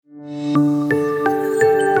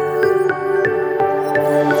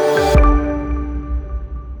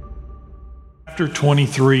chapter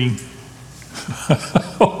 23.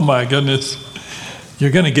 Oh my goodness. You're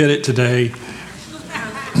going to get it today.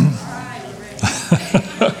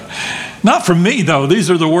 Not from me, though. These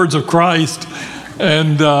are the words of Christ.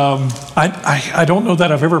 And I don't know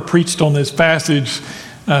that I've ever preached on this passage,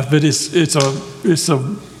 but it's a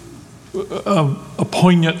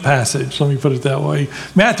poignant passage. Let me put it that way.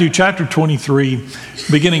 Matthew chapter 23,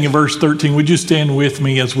 beginning in verse 13. Would you stand with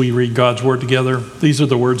me as we read God's word together? These are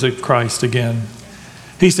the words of Christ again.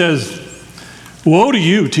 He says, "Woe to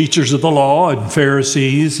you, teachers of the law and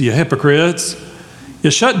Pharisees, you hypocrites!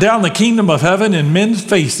 You shut down the kingdom of heaven in men's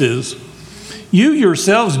faces. You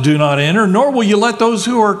yourselves do not enter, nor will you let those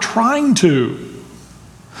who are trying to.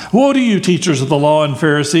 Woe to you, teachers of the law and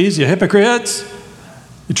Pharisees, you hypocrites!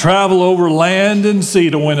 You travel over land and sea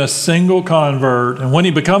to win a single convert, and when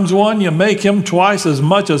he becomes one, you make him twice as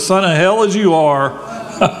much a son of hell as you are."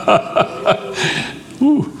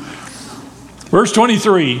 Verse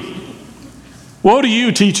 23. "Woe to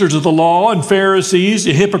you, teachers of the law and Pharisees,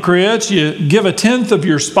 you hypocrites! You give a tenth of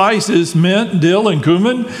your spices, mint, dill, and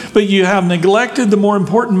cumin, but you have neglected the more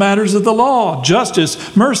important matters of the law, justice,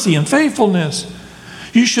 mercy, and faithfulness.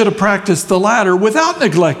 You should have practiced the latter without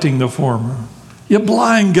neglecting the former. You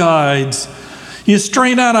blind guides! You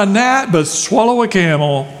strain out a gnat, but swallow a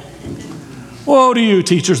camel. Woe to you,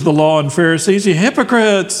 teachers of the law and Pharisees, you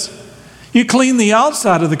hypocrites! You clean the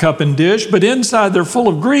outside of the cup and dish, but inside they're full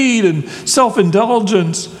of greed and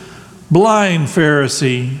self-indulgence. Blind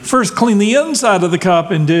Pharisee, first clean the inside of the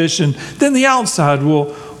cup and dish, and then the outside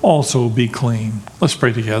will also be clean." Let's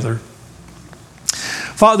pray together.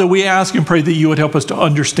 Father, we ask and pray that you would help us to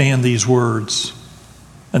understand these words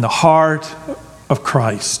and the heart of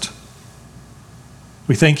Christ.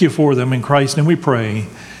 We thank you for them in Christ's name we pray.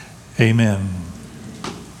 Amen.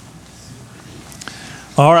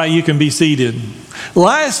 All right, you can be seated.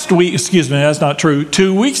 Last week, that's not true.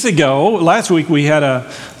 2 weeks ago, last week we had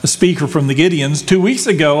a speaker from the Gideons. 2 weeks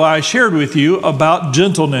ago, I shared with you about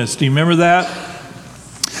gentleness. Do you remember that?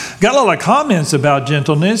 Got a lot of comments about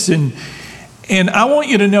gentleness, and I want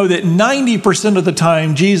you to know that 90% of the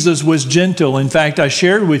time, Jesus was gentle. In fact, I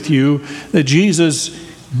shared with you that Jesus,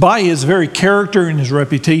 by his very character and his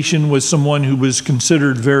reputation, was someone who was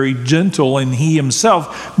considered very gentle, and he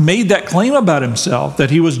himself made that claim about himself,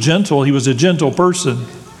 that he was gentle. He was a gentle person.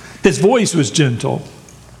 His voice was gentle.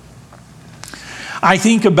 I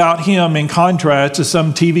think about him in contrast to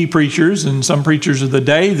some TV preachers and some preachers of the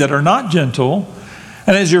day that are not gentle.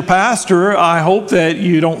 And as your pastor, I hope that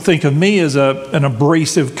you don't think of me as an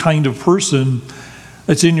abrasive kind of person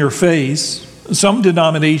that's in your face. Some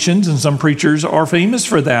denominations and some preachers are famous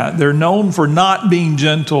for that. They're known for not being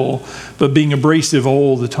gentle, but being abrasive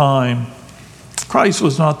all the time. Christ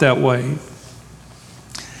was not that way.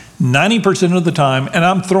 90% of the time, and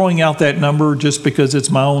I'm throwing out that number just because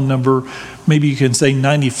it's my own number. Maybe you can say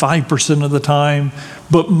 95% of the time,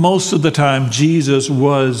 but most of the time, Jesus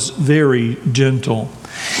was very gentle.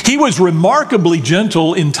 He was remarkably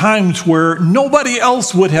gentle in times where nobody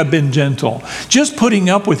else would have been gentle. Just putting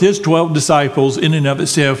up with his 12 disciples in and of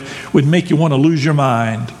itself would make you want to lose your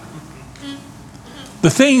mind.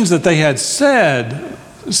 The things that they had said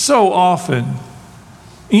so often,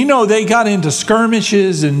 they got into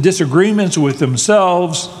skirmishes and disagreements with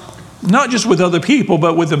themselves, not just with other people,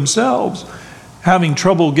 but with themselves, having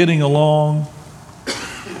trouble getting along.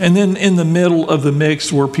 And then in the middle of the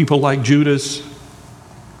mix were people like Judas.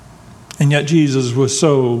 And yet Jesus was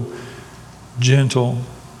so gentle.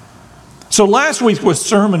 So last week's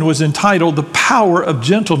sermon was entitled "The Power of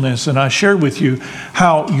Gentleness." And I shared with you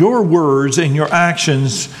how your words and your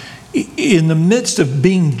actions in the midst of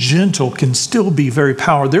being gentle can still be very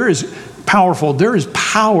powerful. There is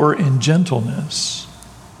power in gentleness.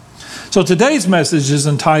 So today's message is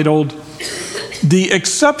entitled "The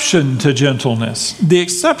Exception to Gentleness." The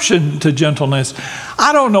exception to gentleness.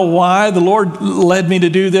 I don't know why the Lord led me to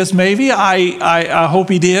do this. Maybe I hope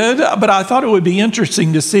he did, but I thought it would be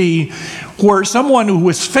interesting to see where someone who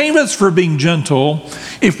was famous for being gentle,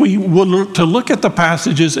 if we were to look at the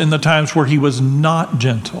passages in the times where he was not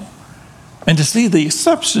gentle, and to see the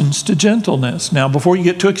exceptions to gentleness. Now, before you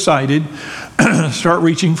get too excited, start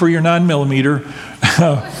reaching for your 9mm.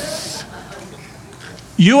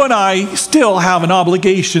 You and I still have an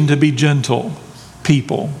obligation to be gentle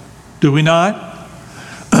people, do we not?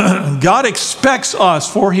 God expects us,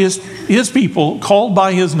 for his people called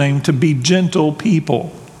by his name, to be gentle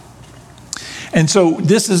people. And so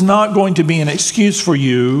this is not going to be an excuse for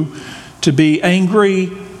you to be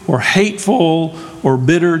angry or hateful or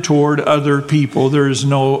bitter toward other people. There is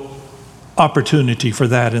no opportunity for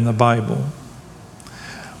that in the Bible.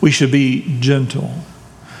 We should be gentle.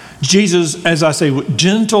 Jesus, as I say,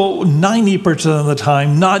 gentle 90% of the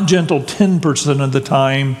time, not gentle 10% of the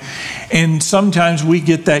time. And sometimes we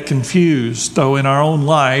get that confused, though, in our own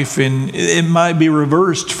life, and it might be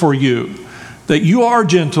reversed for you, that you are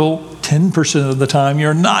gentle 10% of the time,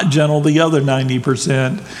 you're not gentle the other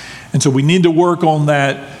 90%. And so we need to work on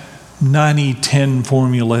that 90-10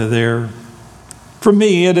 formula there. For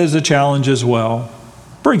me, it is a challenge as well.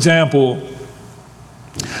 For example,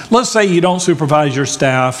 let's say you don't supervise your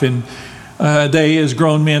staff and they, as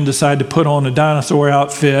grown men, decide to put on a dinosaur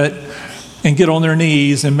outfit and get on their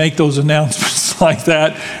knees and make those announcements like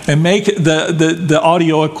that and make the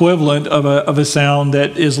audio equivalent of a sound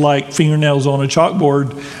that is like fingernails on a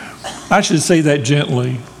chalkboard. I should say that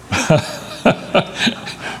gently.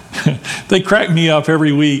 They crack me up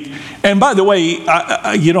every week. And by the way,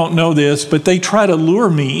 you don't know this, but they try to lure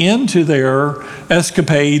me into their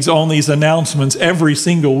escapades on these announcements every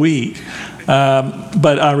single week.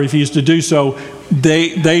 But I refuse to do so.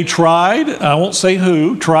 They tried, I won't say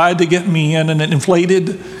who, tried to get me in an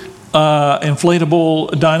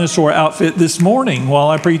inflatable dinosaur outfit this morning while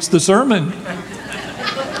I preached the sermon.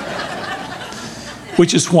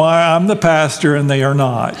 Which is why I'm the pastor and they are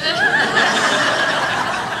not.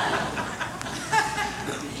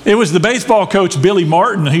 It was the baseball coach, Billy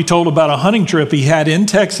Martin, who told about a hunting trip he had in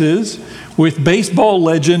Texas with baseball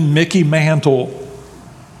legend Mickey Mantle.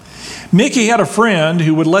 Mickey had a friend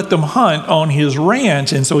who would let them hunt on his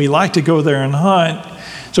ranch, and so he liked to go there and hunt.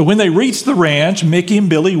 So when they reached the ranch, Mickey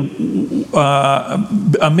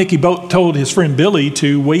both told his friend Billy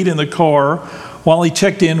to wait in the car while he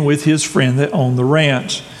checked in with his friend that owned the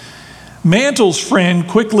ranch. Mantle's friend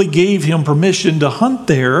quickly gave him permission to hunt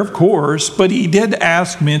there, of course, but he did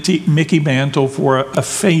ask Mickey Mantle for a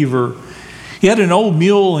favor. He had an old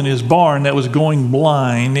mule in his barn that was going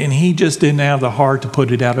blind, and he just didn't have the heart to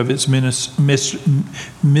put it out of its misery.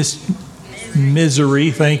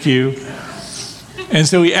 Thank you. And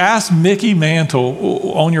so he asked Mickey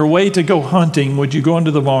Mantle, on your way to go hunting, would you go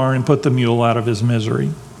into the barn and put the mule out of his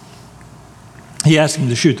misery? He asked him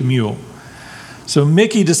to shoot the mule. So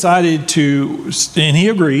Mickey decided to, and he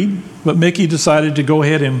agreed, but Mickey decided to go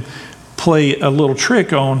ahead and play a little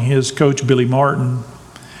trick on his coach, Billy Martin.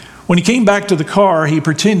 When he came back to the car, he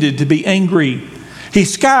pretended to be angry. He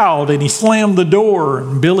scowled and he slammed the door.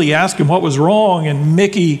 And Billy asked him what was wrong, and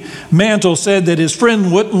Mickey Mantle said that his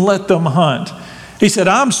friend wouldn't let them hunt. He said,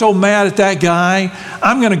 I'm so mad at that guy,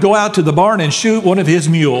 I'm going to go out to the barn and shoot one of his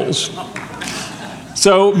mules.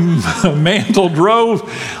 So Mantle drove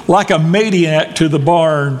like a maniac to the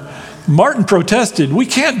barn. Martin protested, we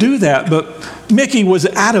can't do that, but Mickey was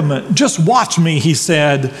adamant. Just watch me, he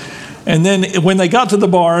said. And then when they got to the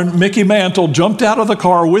barn, Mickey Mantle jumped out of the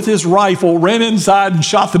car with his rifle, ran inside and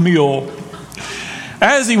shot the mule.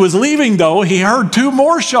 As he was leaving, though, he heard two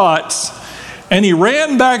more shots. And he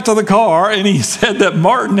ran back to the car and he said that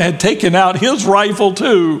Martin had taken out his rifle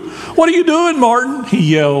too. What are you doing, Martin?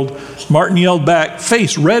 He yelled. Martin yelled back,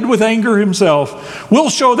 face red with anger himself. We'll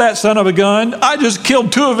show that son of a gun. I just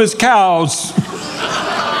killed two of his cows.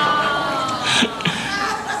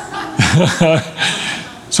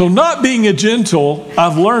 So not being a gentle,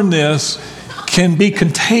 I've learned this, can be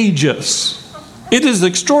contagious. It is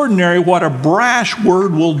extraordinary what a brash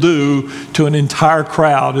word will do to an entire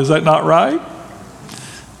crowd. Is that not right?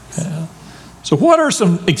 Yeah. So what are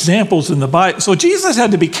some examples in the Bible? So Jesus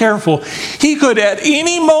had to be careful. He could at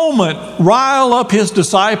any moment rile up his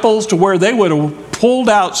disciples to where they would have pulled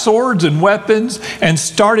out swords and weapons and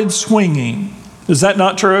started swinging. Is that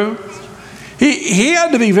not true? He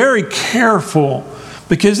had to be very careful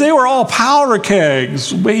because they were all powder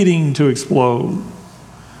kegs waiting to explode.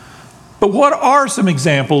 But what are some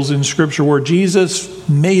examples in Scripture where Jesus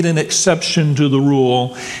made an exception to the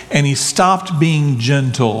rule and he stopped being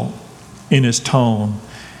gentle in his tone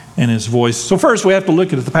and his voice? So first we have to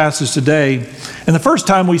look at the passage today. And the first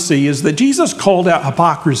time we see is that Jesus called out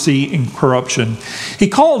hypocrisy and corruption. He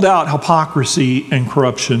called out hypocrisy and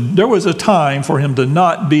corruption. There was a time for him to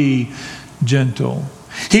not be gentle.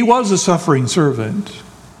 He was a suffering servant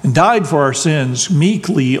and died for our sins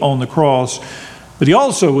meekly on the cross. But he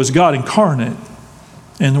also was God incarnate.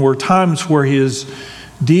 And there were times where his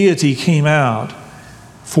deity came out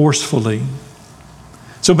forcefully.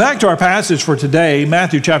 So back to our passage for today,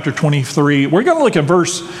 Matthew chapter 23. We're going to look at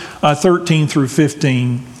verse 13 through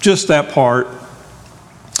 15, just that part.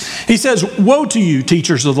 He says, woe to you,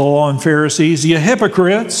 teachers of the law and Pharisees, you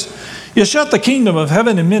hypocrites! You shut the kingdom of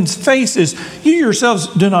heaven in men's faces. You yourselves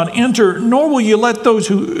do not enter, nor will you let those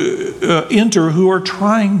who enter who are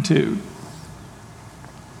trying to.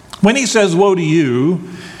 When he says, woe to you,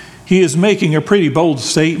 he is making a pretty bold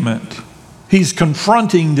statement. He's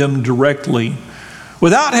confronting them directly,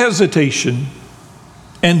 without hesitation,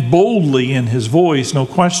 and boldly in his voice, no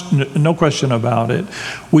question about it.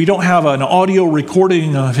 We don't have an audio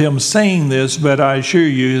recording of him saying this, but I assure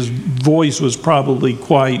you his voice was probably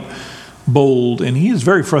quite bold, and he is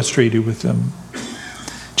very frustrated with them.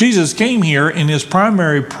 Jesus came here, and his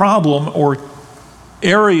primary problem or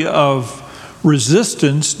area of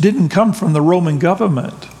resistance didn't come from the Roman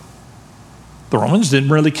government. The Romans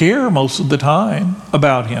didn't really care most of the time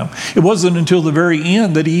about him. It wasn't until the very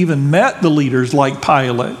end that he even met the leaders like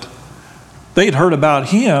Pilate. They had heard about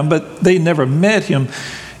him, but they never met him.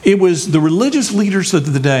 It was the religious leaders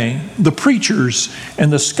of the day, the preachers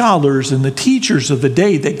and the scholars and the teachers of the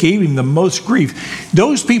day that gave him the most grief.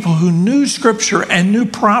 Those people who knew Scripture and knew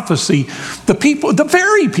prophecy, the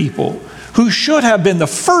very people who should have been the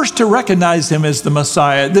first to recognize him as the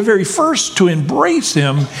Messiah, the very first to embrace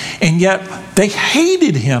him, and yet they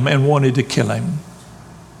hated him and wanted to kill him.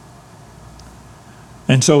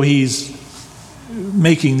 And so he's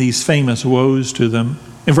making these famous woes to them.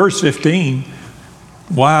 In verse 15,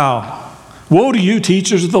 wow. Woe to you,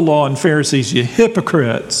 teachers of the law and Pharisees, you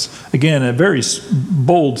hypocrites. Again, a very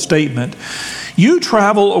bold statement. You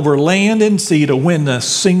travel over land and sea to win a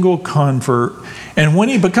single convert. And when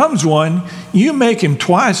he becomes one, you make him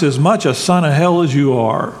twice as much a son of hell as you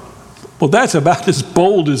are. Well, that's about as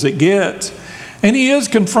bold as it gets. And he is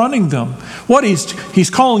confronting them. What he's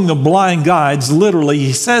calling them blind guides, literally,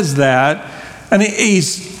 he says that. And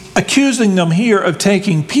he's accusing them here of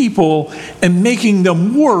taking people and making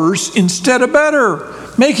them worse instead of better.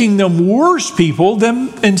 Making them worse people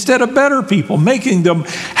instead of better people. Making them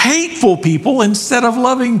hateful people instead of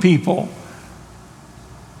loving people.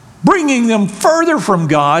 Bringing them further from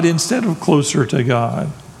God instead of closer to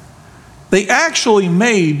God. They actually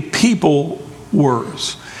made people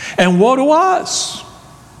worse. And woe to us,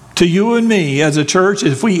 to you and me as a church,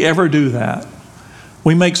 if we ever do that.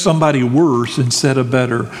 We make somebody worse instead of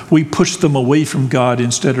better. We push them away from God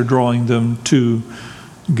instead of drawing them to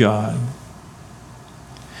God.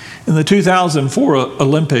 In the 2004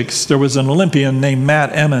 Olympics, there was an Olympian named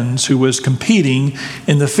Matt Emmons who was competing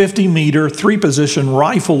in the 50-meter three-position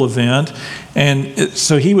rifle event, and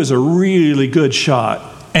so he was a really good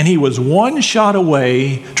shot. And he was one shot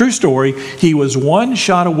away, true story, he was one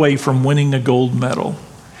shot away from winning the gold medal.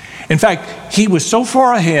 In fact, he was so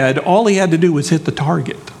far ahead, all he had to do was hit the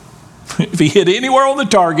target. If he hit anywhere on the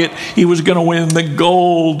target, he was going to win the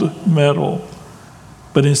gold medal.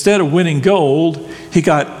 But instead of winning gold, he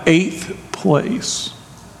got 8th place.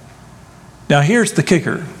 Now here's the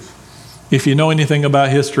kicker. If you know anything about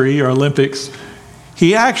history or Olympics,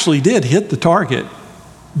 he actually did hit the target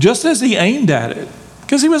just as he aimed at it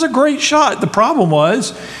because he was a great shot. The problem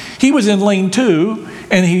was he was in lane 2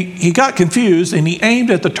 and he got confused and he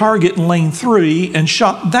aimed at the target in lane 3 and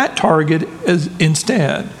shot that target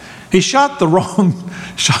instead. He shot the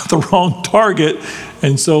wrong target,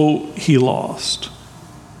 and so he lost.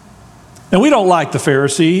 And we don't like the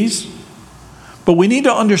Pharisees, but we need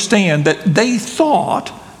to understand that they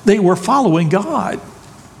thought they were following God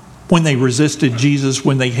when they resisted Jesus,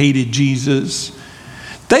 when they hated Jesus.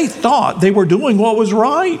 They thought they were doing what was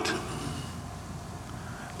right.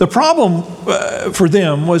 The problem for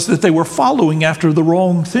them was that they were following after the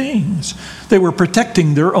wrong things. They were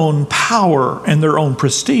protecting their own power and their own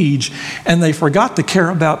prestige, and they forgot to care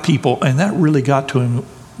about people, and that really got to them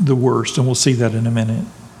the worst, and we'll see that in a minute.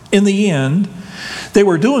 In the end, they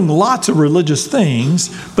were doing lots of religious things,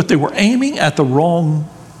 but they were aiming at the wrong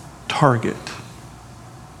target.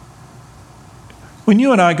 When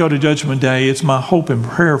you and I go to Judgment Day, it's my hope and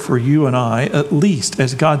prayer for you and I, at least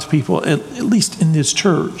as God's people, at least in this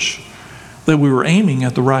church, that we were aiming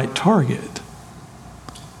at the right target.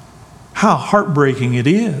 How heartbreaking it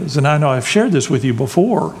is, and I know I've shared this with you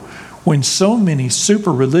before, when so many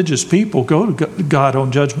super religious people go to God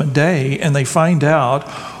on Judgment Day and they find out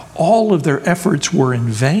all of their efforts were in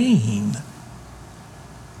vain.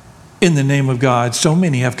 In the name of God, so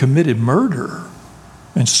many have committed murder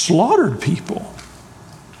and slaughtered people.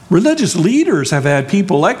 Religious leaders have had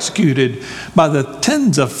people executed by the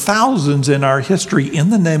tens of thousands in our history in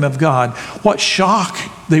the name of God. What shock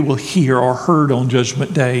they will hear or heard on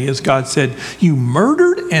Judgment Day as God said, you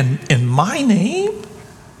murdered in my name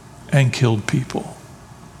and killed people,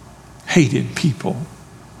 hated people.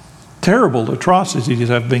 Terrible atrocities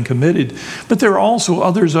have been committed, but there are also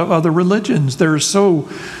others of other religions. There are so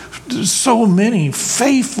many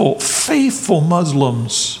faithful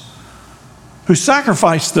Muslims who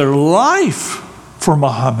sacrificed their life for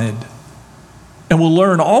Muhammad. And will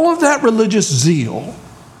learn all of that religious zeal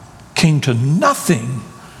came to nothing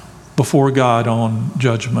before God on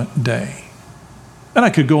Judgment Day. And I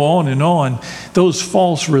could go on and on. Those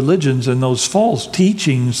false religions and those false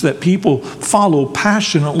teachings that people follow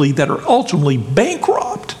passionately that are ultimately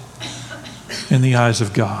bankrupt in the eyes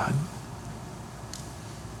of God.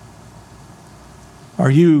 Are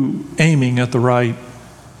you aiming at the right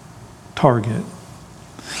target?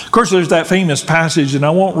 Of course, there's that famous passage, and I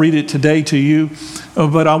won't read it today to you,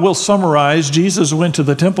 but I will summarize. Jesus went to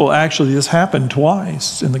the temple. Actually, this happened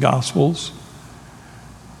twice in the Gospels.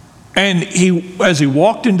 And as he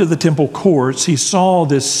walked into the temple courts, he saw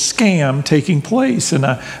this scam taking place. And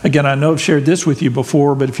I know I've shared this with you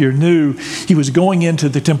before, but if you're new, he was going into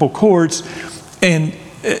the temple courts, and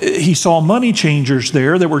he saw money changers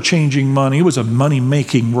there that were changing money. It was a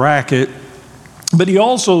money-making racket. But he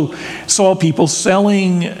also saw people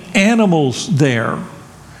selling animals there.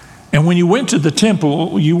 And when you went to the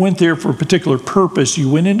temple, you went there for a particular purpose. You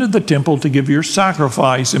went into the temple to give your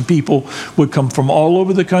sacrifice, and people would come from all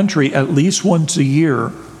over the country at least once a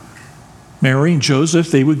year. Mary and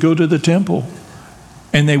Joseph, they would go to the temple,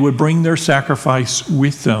 and they would bring their sacrifice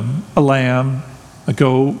with them, a lamb, a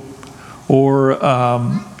goat, or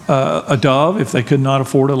a dove if they could not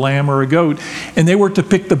afford a lamb or a goat. And they were to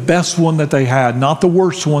pick the best one that they had, not the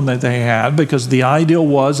worst one that they had, because the ideal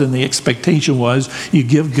was and the expectation was you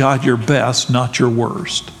give God your best, not your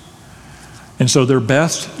worst. And so their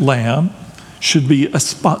best lamb should be a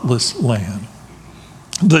spotless lamb.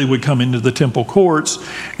 They would come into the temple courts,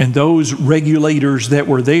 and those regulators that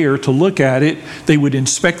were there to look at it, they would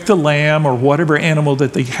inspect the lamb or whatever animal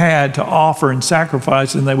that they had to offer and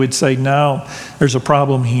sacrifice, and they would say, no, there's a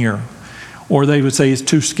problem here. Or they would say it's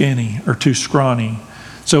too skinny or too scrawny.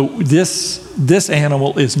 So this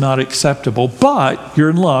animal is not acceptable, but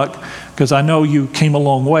you're in luck, because I know you came a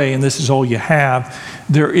long way and this is all you have.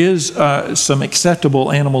 There is some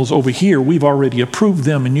acceptable animals over here. We've already approved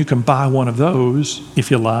them, and you can buy one of those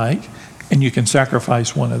if you like, and you can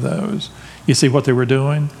sacrifice one of those. You see what they were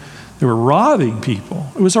doing? They were robbing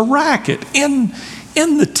people. It was a racket in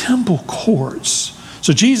the temple courts.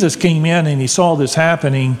 So Jesus came in and he saw this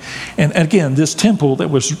happening. And again, this temple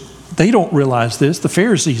they don't realize this. The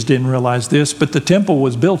Pharisees didn't realize this, but the temple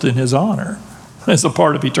was built in his honor as a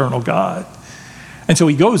part of eternal God. And so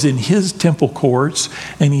he goes in his temple courts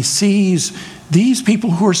and he sees these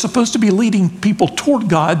people who are supposed to be leading people toward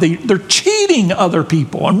God. They're cheating other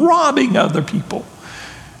people and robbing other people.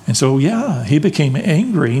 And so, he became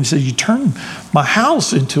angry. He said, you turned my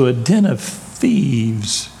house into a den of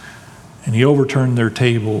thieves. And he overturned their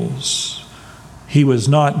tables. He was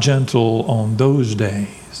not gentle on those days.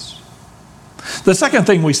 The second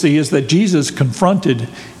thing we see is that Jesus confronted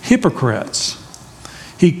hypocrites.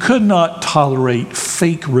 He could not tolerate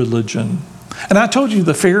fake religion. And I told you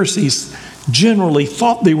the Pharisees generally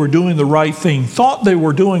thought they were doing the right thing, thought they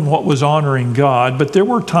were doing what was honoring God, but there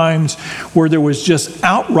were times where there was just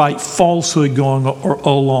outright falsehood going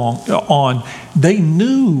on. They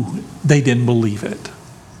knew they didn't believe it.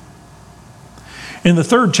 In the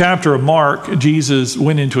 3rd chapter of Mark, Jesus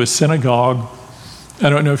went into a synagogue. I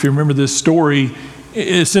don't know if you remember this story.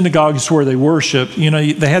 Synagogue is where they worship.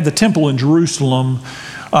 They had the temple in Jerusalem,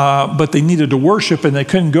 but they needed to worship, and they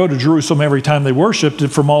couldn't go to Jerusalem every time they worshiped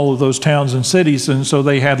from all of those towns and cities, and so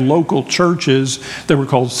they had local churches that were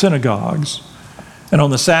called synagogues. And on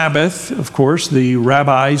the Sabbath, of course, the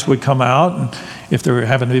rabbis would come out, and if there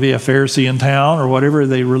happened to be a Pharisee in town or whatever,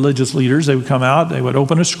 the religious leaders, they would come out, they would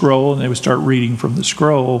open a scroll, and they would start reading from the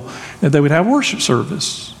scroll, and they would have worship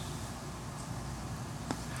service.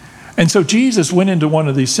 And so Jesus went into one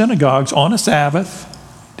of these synagogues on a Sabbath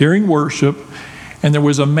during worship, and there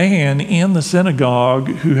was a man in the synagogue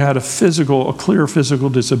who had a clear physical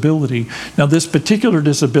disability. Now, this particular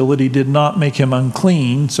disability did not make him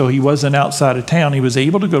unclean, so he wasn't outside of town. He was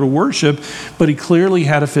able to go to worship, but he clearly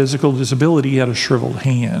had a physical disability. He had a shriveled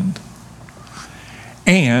hand.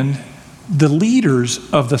 And the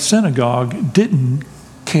leaders of the synagogue didn't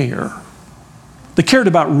care. They cared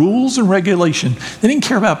about rules and regulation. They didn't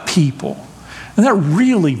care about people. And that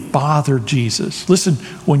really bothered Jesus. Listen,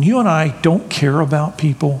 when you and I don't care about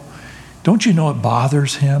people, don't you know it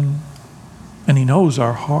bothers him? And he knows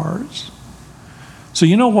our hearts. So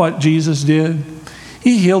you know what Jesus did?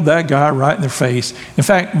 He healed that guy right in the face. In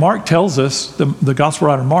fact, Mark tells us, the gospel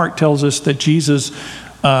writer Mark tells us that Jesus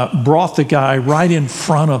brought the guy right in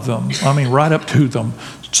front of them. Right up to them,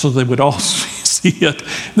 so they would all see it.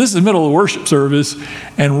 This is the middle of the worship service,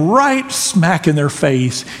 and right smack in their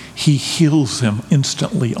face, he heals him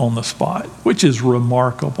instantly on the spot, which is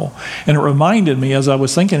remarkable. And it reminded me, as I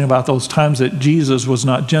was thinking about those times that Jesus was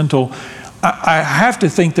not gentle, I have to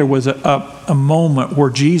think there was a moment where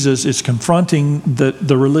Jesus is confronting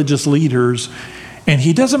the religious leaders, And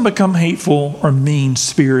he doesn't become hateful or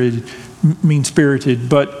mean-spirited,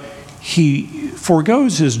 but he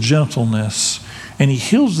forgoes his gentleness, and he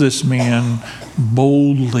heals this man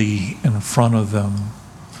boldly in front of them.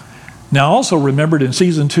 Now, also remembered in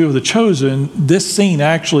season 2 of The Chosen, this scene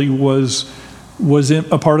actually was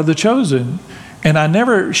a part of The Chosen. And I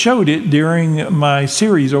never showed it during my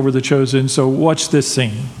series over The Chosen, so watch this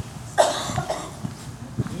scene.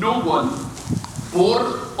 No one born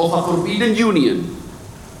of a forbidden union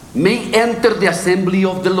may enter the assembly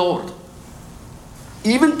of the Lord.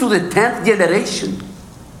 Even to the 10th generation,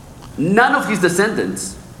 none of his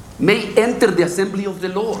descendants may enter the assembly of the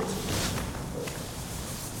Lord.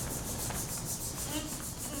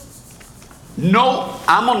 No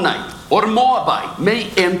Ammonite or Moabite may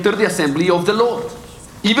enter the assembly of the Lord.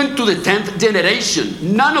 Even to the 10th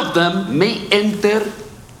generation, none of them may enter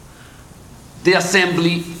the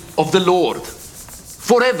assembly of the Lord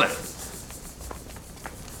forever.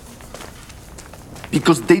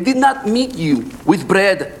 Because they did not meet you with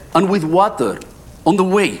bread and with water on the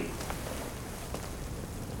way.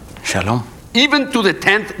 Shalom. Even to the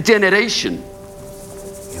 10th generation,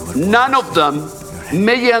 none of them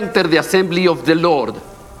may enter the assembly of the Lord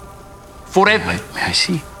forever. May I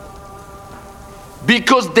see?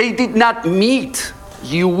 Because they did not meet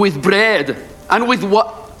you with bread and with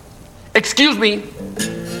what? Excuse me,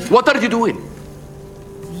 what are you doing?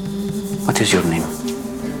 What is your name?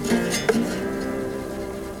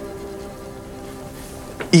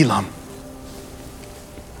 Elam.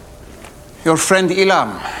 Your friend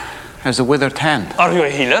Elam has a withered hand. Are you a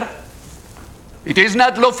healer? It is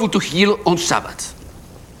not lawful to heal on Sabbath.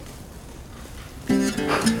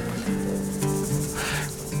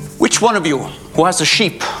 Which one of you who has a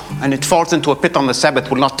sheep and it falls into a pit on the Sabbath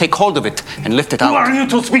will not take hold of it and lift it Who out? are you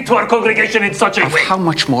to speak to our congregation in such a Of way? how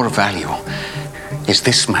much more value is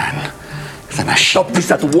this man than a sheep? Stop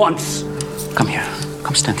this at once. Come here.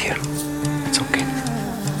 Come stand here. It's okay.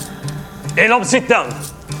 Elam, sit down.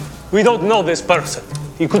 We don't know this person.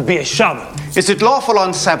 He could be a shaman. Is it lawful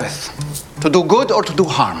on Sabbath to do good or to do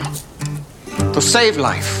harm? To save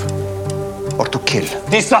life or to kill?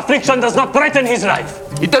 This affliction does not threaten his life.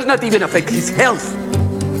 It does not even affect his health.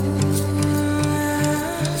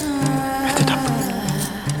 Lift it up.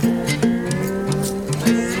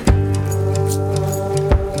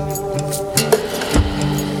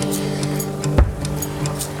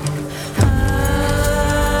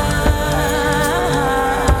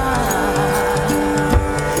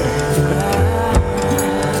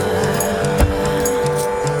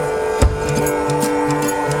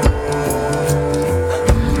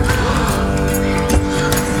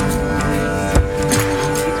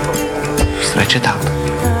 Stretch it out.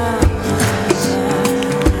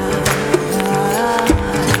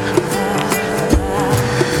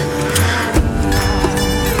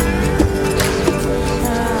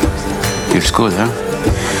 Feels good, huh?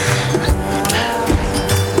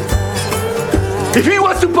 If he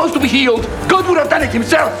was supposed to be healed, God would have done it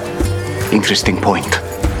himself. Interesting point.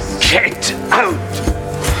 Get out!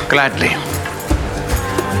 Gladly.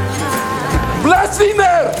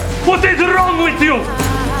 Blasphemer! What is wrong with you?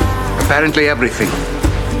 Apparently everything.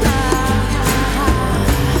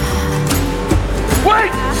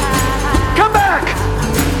 Wait! Come back!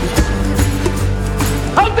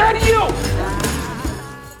 How dare you!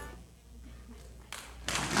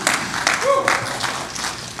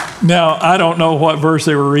 Now, I don't know what verse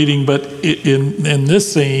they were reading, but in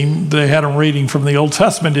this scene, they had them reading from the Old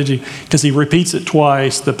Testament, did you? Because he repeats it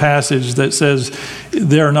twice, the passage that says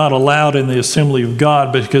they're not allowed in the assembly of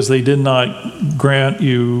God because they did not grant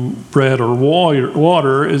you bread or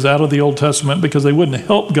water is out of the Old Testament because they wouldn't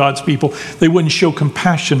help God's people. They wouldn't show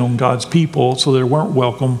compassion on God's people, so they weren't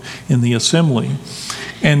welcome in the assembly.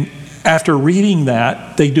 And after reading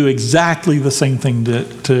that, they do exactly the same thing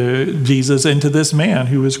to Jesus and to this man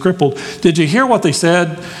who is crippled. Did you hear what they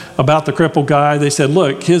said about the crippled guy? They said,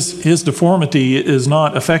 look, his deformity is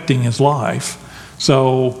not affecting his life.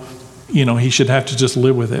 So, he should have to just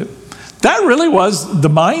live with it. That really was the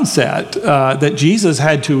mindset that Jesus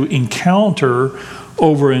had to encounter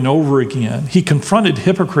over and over again. He confronted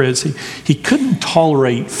hypocrites. He couldn't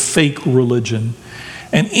tolerate fake religion.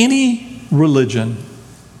 And any religion,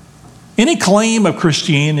 any claim of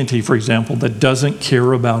Christianity, for example, that doesn't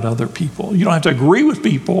care about other people. You don't have to agree with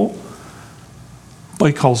people, but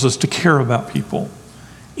he calls us to care about people.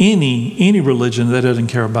 Any religion that doesn't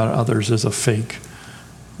care about others is a fake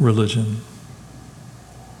religion.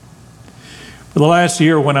 For the last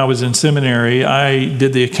year when I was in seminary, I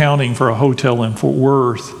did the accounting for a hotel in Fort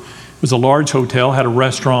Worth. It was a large hotel, had a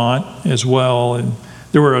restaurant as well, and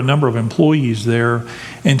There were a number of employees there,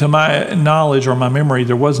 and to my knowledge or my memory,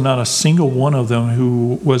 there was not a single one of them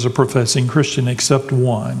who was a professing Christian except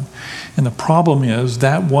one. And the problem is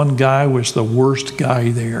that one guy was the worst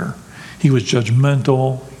guy there. He was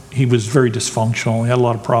judgmental. He was very dysfunctional. He had a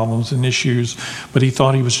lot of problems and issues, but he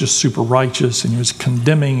thought he was just super righteous, and he was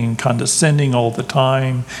condemning and condescending all the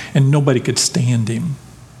time, and nobody could stand him.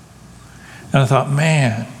 And I thought,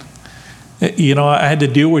 man, I had to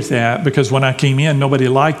deal with that because when I came in, nobody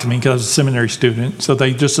liked me because I was a seminary student, so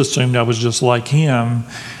they just assumed I was just like him,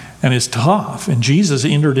 and it's tough. And Jesus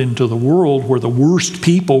entered into the world where the worst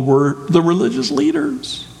people were the religious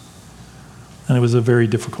leaders, and it was a very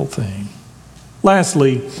difficult thing.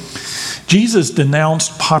 Lastly, Jesus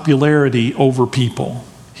denounced popularity over people.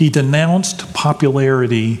 He denounced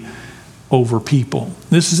popularity over people.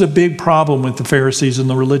 This is a big problem with the Pharisees and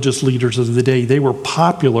the religious leaders of the day. They were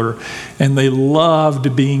popular, and they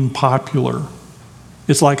loved being popular.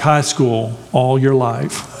 It's like high school all your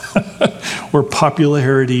life, where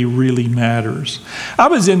popularity really matters. I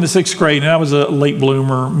was in the 6th grade, and I was a late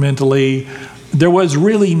bloomer mentally. There was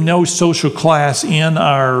really no social class in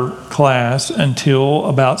our class until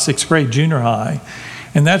about 6th grade, junior high.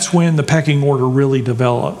 And that's when the pecking order really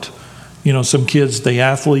developed. Some kids, the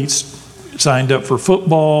athletes, signed up for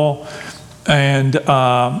football, and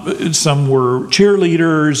some were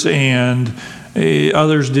cheerleaders, and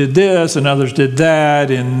others did this, and others did that.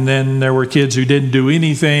 And then there were kids who didn't do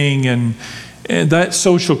anything, and that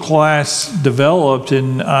social class developed,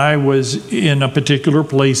 and I was in a particular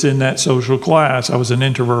place in that social class. I was an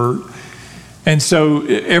introvert. And so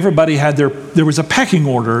everybody had there was a pecking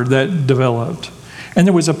order that developed. And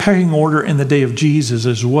there was a pecking order in the day of Jesus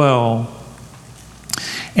as well.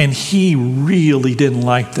 And he really didn't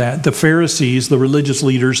like that. The Pharisees, the religious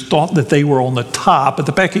leaders, thought that they were on the top of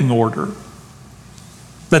the pecking order,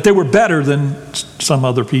 that they were better than some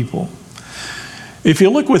other people. If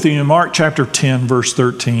you look with me in Mark chapter 10, verse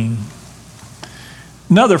 13,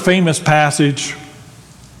 another famous passage.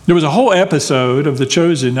 There was a whole episode of The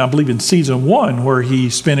Chosen, I believe in season 1, where he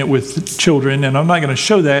spent it with children, and I'm not going to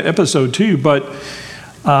show that episode 2, but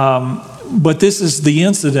this is the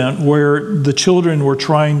incident where the children were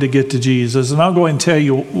trying to get to Jesus, and I'll go ahead and tell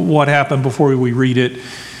you what happened before we read it.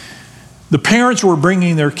 The parents were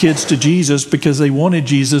bringing their kids to Jesus because they wanted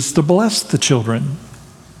Jesus to bless the children.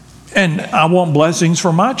 And I want blessings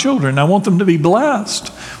for my children. I want them to be blessed.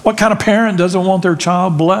 What kind of parent doesn't want their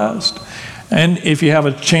child blessed? And if you have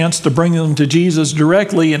a chance to bring them to Jesus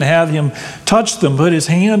directly and have him touch them, put his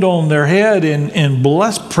hand on their head and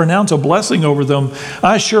pronounce a blessing over them,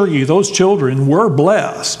 I assure you those children were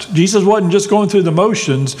blessed. Jesus wasn't just going through the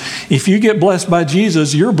motions. If you get blessed by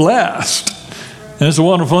Jesus, you're blessed. And it's a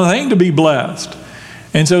wonderful thing to be blessed.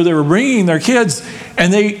 And so they were bringing their kids,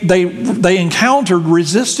 and they encountered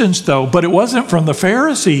resistance, though. But it wasn't from the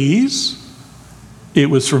Pharisees. It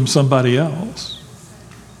was from somebody else.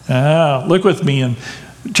 Look with me in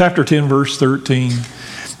chapter 10, verse 13.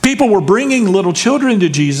 People were bringing little children to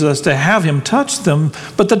Jesus to have him touch them,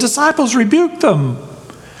 but the disciples rebuked them.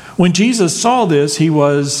 When Jesus saw this, he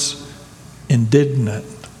was indignant.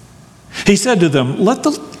 He said to them, "Let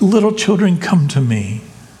the little children come to me,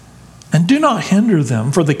 and do not hinder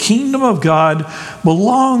them, for the kingdom of God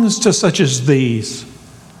belongs to such as these.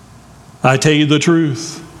 I tell you the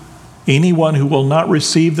truth, anyone who will not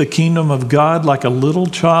receive the kingdom of God like a little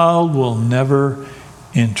child will never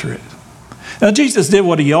enter it." Now, Jesus did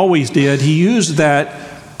what he always did. He used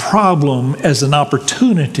that problem as an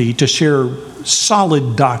opportunity to share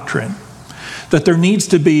solid doctrine, that there needs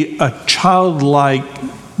to be a childlike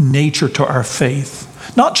nature to our faith.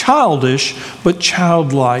 Not childish, but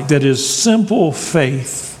childlike, that is simple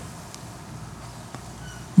faith.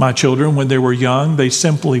 My children, when they were young, they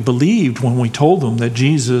simply believed when we told them that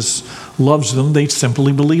Jesus loves them, they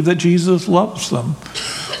simply believed that Jesus loves them.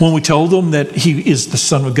 When we told them that he is the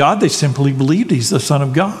Son of God, they simply believed he's the Son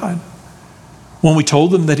of God. When we told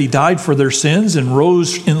them that he died for their sins and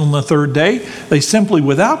rose on the 3rd day, they simply,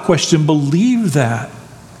 without question, believed that.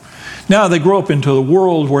 Now they grow up into a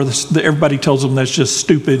world where everybody tells them that's just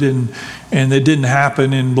stupid and it didn't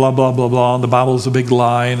happen and blah, blah, blah, blah. And the Bible is a big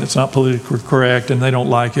lie and it's not politically correct and they don't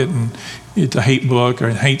like it and it's a hate book or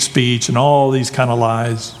hate speech and all these kind of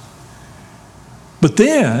lies. But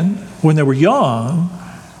then, when they were young,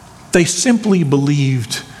 they simply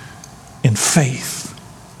believed in faith.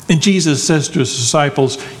 And Jesus says to his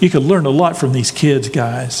disciples, you can learn a lot from these kids,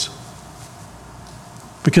 guys,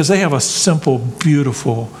 because they have a simple,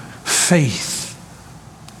 beautiful faith.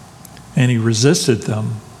 And he resisted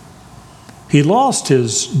them. He lost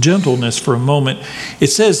his gentleness for a moment. It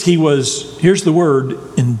says he was, here's the word,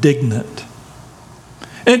 indignant.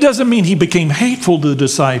 And it doesn't mean he became hateful to the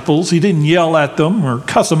disciples. He didn't yell at them or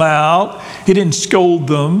cuss them out. He didn't scold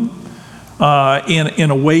them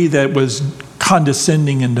in a way that was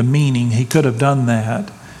condescending and demeaning. He could have done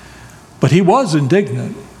that. But he was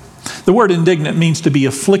indignant. The word indignant means to be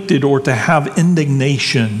afflicted or to have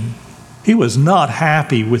indignation. He was not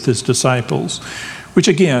happy with his disciples, which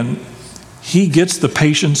again, he gets the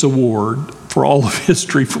Patience Award for all of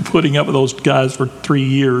history for putting up with those guys for 3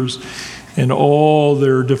 years and all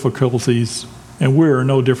their difficulties, and we're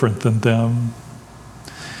no different than them.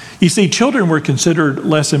 You see, children were considered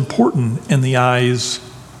less important in the eyes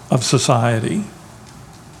of society.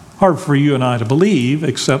 Hard for you and I to believe,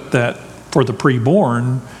 except that for the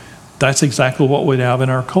preborn, that's exactly what we have in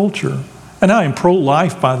our culture. And I am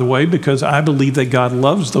pro-life, by the way, because I believe that God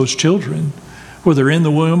loves those children. Whether in the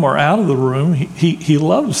womb or out of the womb, he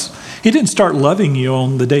loves. He didn't start loving you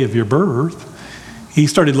on the day of your birth. He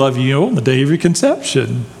started loving you on the day of your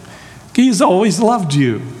conception. He's always loved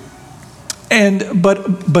you.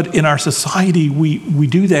 But in our society, we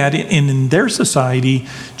do that. And in their society,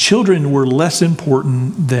 children were less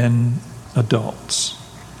important than adults.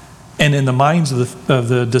 And in the minds of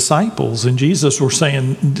the disciples, and Jesus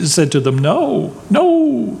said to them,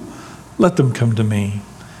 no, let them come to me.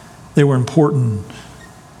 They were important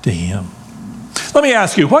to him. Let me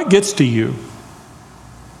ask you, what gets to you?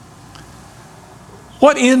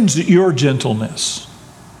 What ends your gentleness?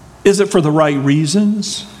 Is it for the right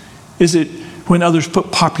reasons? Is it when others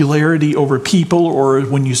put popularity over people, or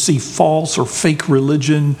when you see false or fake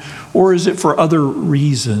religion, or is it for other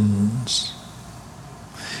reasons?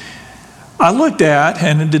 I looked at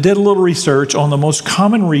and did a little research on the most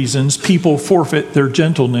common reasons people forfeit their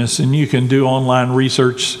gentleness, and you can do online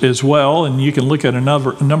research as well, and you can look at a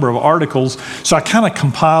number of articles. So I kind of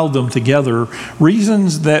compiled them together.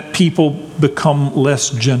 Reasons that people become less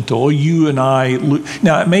gentle. You and I,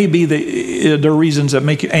 now it may be that there are reasons that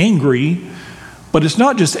make you angry, but it's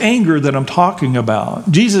not just anger that I'm talking about.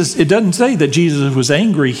 It doesn't say that Jesus was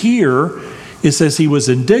angry here. It says he was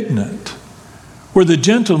indignant, where the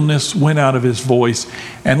gentleness went out of his voice.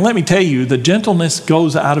 And let me tell you, the gentleness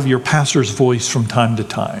goes out of your pastor's voice from time to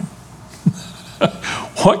time.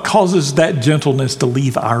 What causes that gentleness to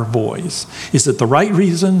leave our voice? Is it the right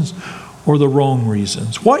reasons or the wrong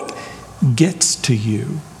reasons? What gets to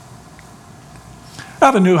you? I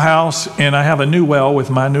have a new house, and I have a new well with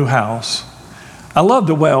my new house. I love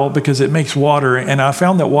the well because it makes water, and I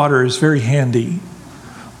found that water is very handy.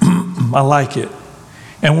 I like it.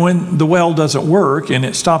 And when the well doesn't work, and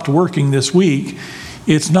it stopped working this week,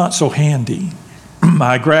 it's not so handy.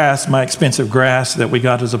 My expensive grass that we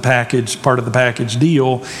got as a package, part of the package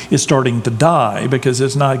deal, is starting to die because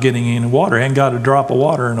it's not getting any water. I hadn't got a drop of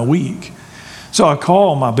water in a week. So I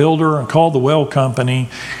called my builder, I called the well company,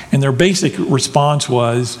 and their basic response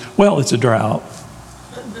was, well, it's a drought.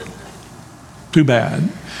 Too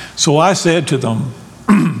bad. So I said to them,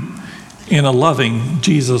 in a loving,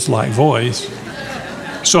 Jesus-like voice,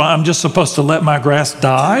 so I'm just supposed to let my grass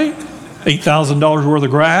die? $8,000 worth of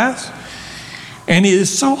grass? And it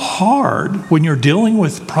is so hard when you're dealing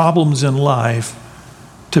with problems in life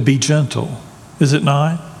to be gentle, is it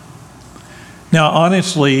not? Now,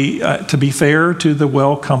 honestly, to be fair to the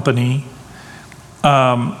well company,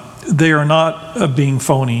 they are not being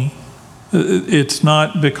phony. It's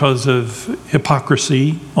not because of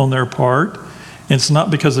hypocrisy on their part. It's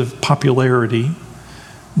not because of popularity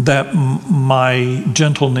that my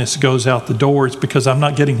gentleness goes out the door. It's because I'm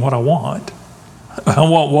not getting what I want. I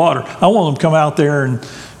want water. I want them to come out there and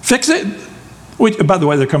fix it. Which, by the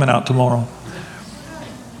way, they're coming out tomorrow.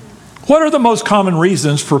 What are the most common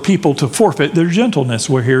reasons for people to forfeit their gentleness?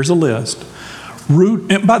 Well, here's a list.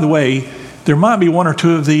 And by the way, there might be one or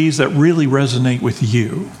two of these that really resonate with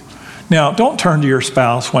you. Now, don't turn to your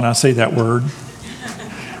spouse when I say that word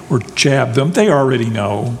or jab them. They already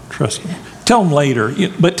know, trust me. Tell them later,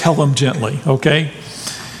 but tell them gently, okay?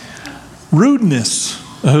 Rudeness,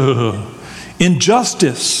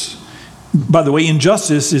 injustice. By the way,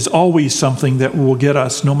 injustice is always something that will get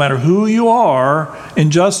us, no matter who you are.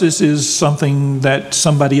 Injustice is something that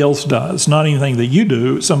somebody else does, not anything that you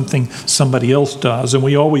do, it's something somebody else does, and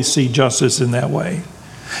we always see justice in that way.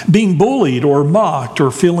 Being bullied or mocked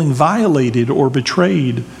or feeling violated or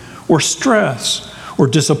betrayed or stress or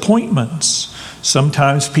disappointments.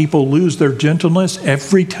 Sometimes people lose their gentleness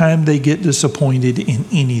every time they get disappointed in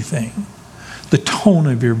anything. The tone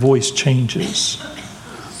of your voice changes.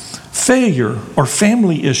 Failure or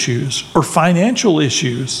family issues or financial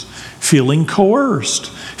issues, feeling coerced,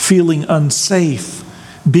 feeling unsafe,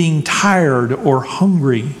 being tired or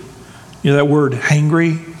hungry. You know that word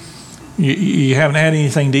hangry? You haven't had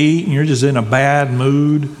anything to eat and you're just in a bad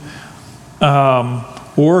mood.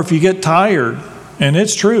 Or if you get tired, and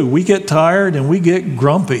it's true, we get tired and we get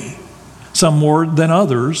grumpy, some more than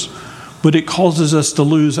others, but it causes us to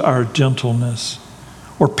lose our gentleness.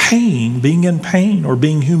 Or pain, being in pain, or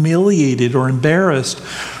being humiliated or embarrassed,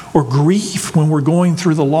 or grief when we're going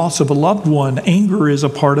through the loss of a loved one. Anger is a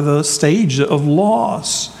part of the stage of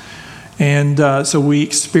loss. And so we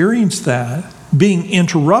experience that. Being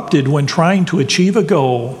interrupted when trying to achieve a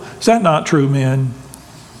goal. Is that not true, men?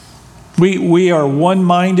 We are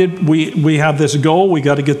one-minded. We have this goal. We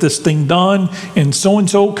got to get this thing done. And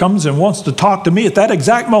so comes and wants to talk to me at that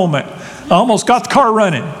exact moment. I almost got the car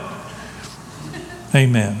running.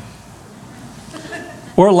 Amen.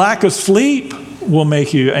 Or lack of sleep will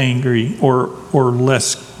make you angry or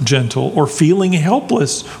less gentle, or feeling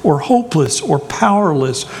helpless or hopeless or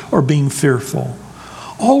powerless or being fearful.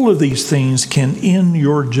 All of these things can end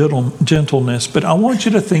your gentleness. But I want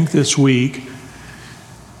you to think this week,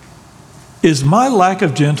 is my lack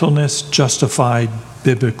of gentleness justified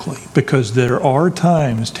biblically? Because there are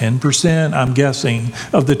times, 10% I'm guessing,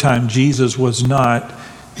 of the time Jesus was not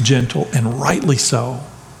gentle, and rightly so.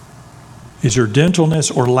 Is your gentleness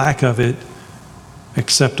or lack of it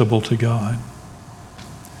acceptable to God?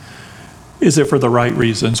 Is it for the right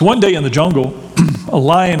reasons? One day in the jungle, a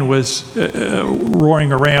lion was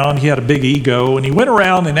roaring around. He had a big ego, and he went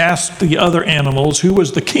around and asked the other animals who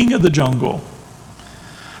was the king of the jungle.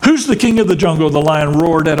 Who's the king of the jungle? The lion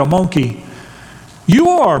roared at a monkey. You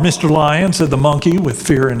are, Mr. Lion, said the monkey with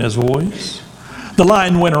fear in his voice. The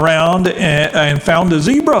lion went around and found a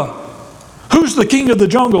zebra. Who's the king of the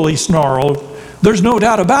jungle? He snarled. There's no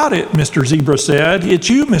doubt about it, Mr. Zebra said. It's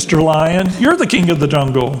you, Mr. Lion. You're the king of the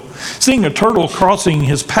jungle. Seeing a turtle crossing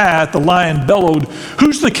his path, the lion bellowed,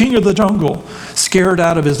 Who's the king of the jungle? Scared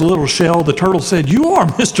out of his little shell, the turtle said, You are,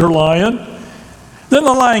 Mr. Lion. Then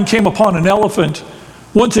the lion came upon an elephant.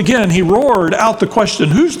 Once again, he roared out the question,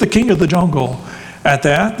 Who's the king of the jungle? At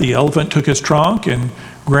that, the elephant took his trunk and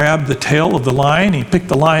grabbed the tail of the lion. He picked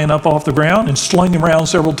the lion up off the ground and slung him around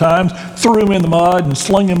several times, threw him in the mud and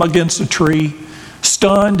slung him against a tree.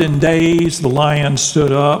 Stunned and dazed, the lion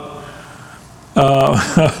stood up,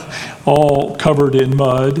 all covered in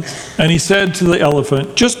mud. And he said to the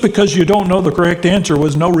elephant, Just because you don't know the correct answer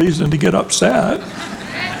was no reason to get upset.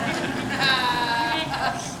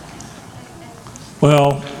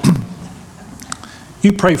 Well,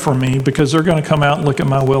 you pray for me because they're going to come out and look at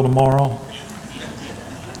my well tomorrow.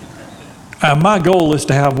 My goal is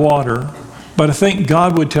to have water, but I think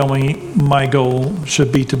God would tell me my goal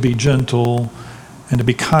should be to be gentle and to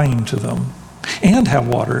be kind to them and have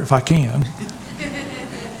water if I can.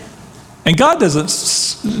 And God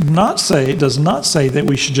does not say that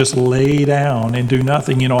we should just lay down and do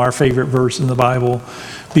nothing. You know, our favorite verse in the Bible,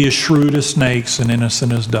 be as shrewd as snakes and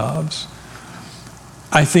innocent as doves.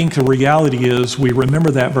 I think the reality is we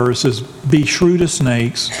remember that verse as be shrewd as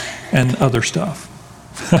snakes and other stuff.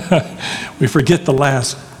 We forget the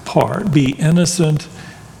last part, be innocent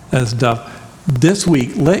as dove. This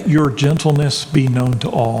week, let your gentleness be known to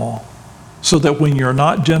all, so that when you're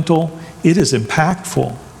not gentle, it is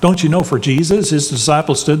impactful. Don't you know, for Jesus, his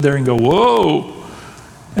disciples stood there and go, whoa,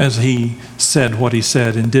 as he said what he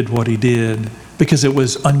said and did what he did, because it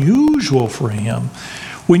was unusual for him.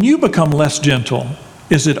 When you become less gentle,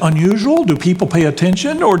 is it unusual? Do people pay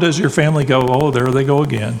attention? Or does your family go, oh, there they go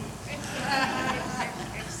again?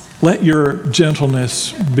 Let your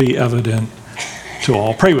gentleness be evident to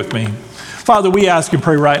all. Pray with me. Father, we ask and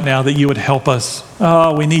pray right now that you would help us.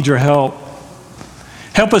 Oh, we need your help.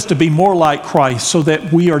 Help us to be more like Christ so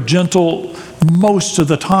that we are gentle most of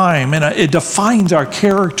the time. And it defines our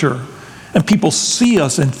character. And people see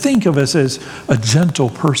us and think of us as a gentle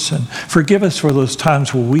person. Forgive us for those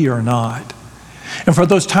times where we are not. And for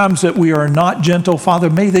those times that we are not gentle, Father,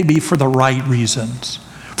 may they be for the right reasons.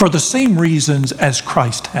 For the same reasons as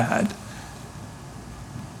Christ had.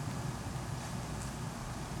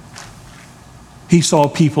 He saw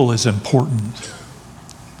people as important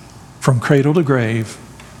from cradle to grave,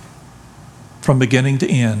 from beginning to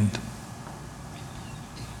end.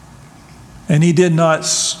 And he did not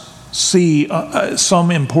see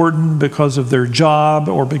some important because of their job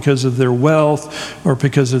or because of their wealth or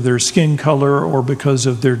because of their skin color or because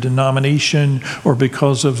of their denomination or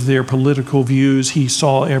because of their political views. He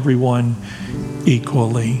saw everyone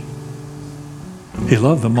equally. He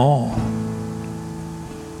loved them all.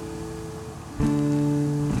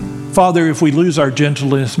 Father, if we lose our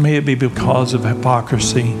gentleness, may it be because of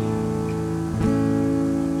hypocrisy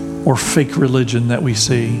or fake religion that we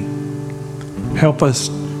see. Help us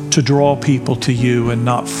to draw people to you and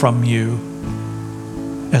not from you.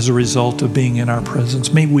 as a result of being in our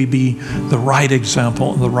presence. May we be the right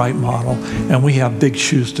example and the right model, and we have big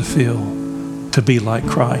shoes to fill to be like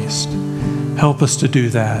Christ. Help us to do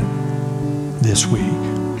that this week.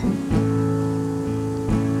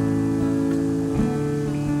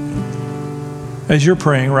 As you're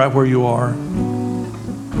praying right where you are,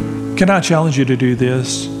 can I challenge you to do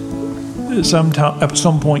this? At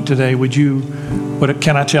some point today,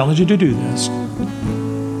 can I challenge you to do this?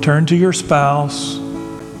 Turn to your spouse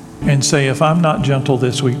and say, if I'm not gentle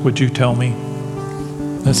this week, would you tell me?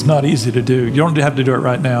 That's not easy to do. You don't have to do it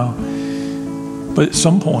right now. But at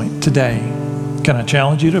some point today, can I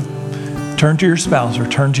challenge you to turn to your spouse or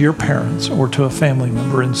turn to your parents or to a family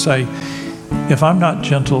member and say, if I'm not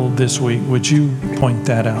gentle this week, would you point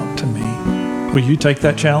that out to me? Will you take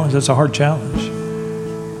that challenge? That's a hard challenge.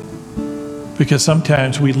 Because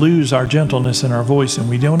sometimes we lose our gentleness in our voice and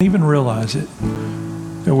we don't even realize it,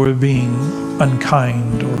 that we're being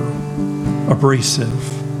unkind or abrasive.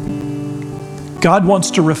 God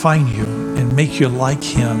wants to refine you and make you like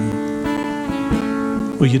Him.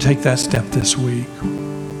 Will you take that step this week?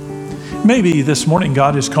 Maybe this morning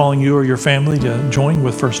God is calling you or your family to join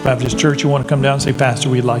with First Baptist Church. You want to come down and say, Pastor,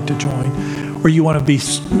 we'd like to join. Or you want to be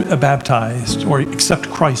baptized or accept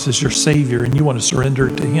Christ as your Savior and you want to surrender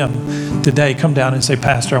to Him today. Come down and say,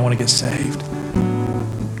 Pastor, I want to get saved.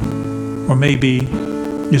 Or maybe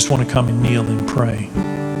you just want to come and kneel and pray.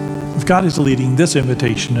 If God is leading, this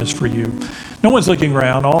invitation is for you. No one's looking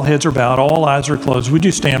around. All heads are bowed. All eyes are closed. Would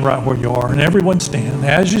you stand right where you are? And everyone stand.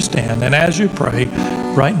 As you stand and as you pray,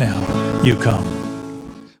 right now, you come.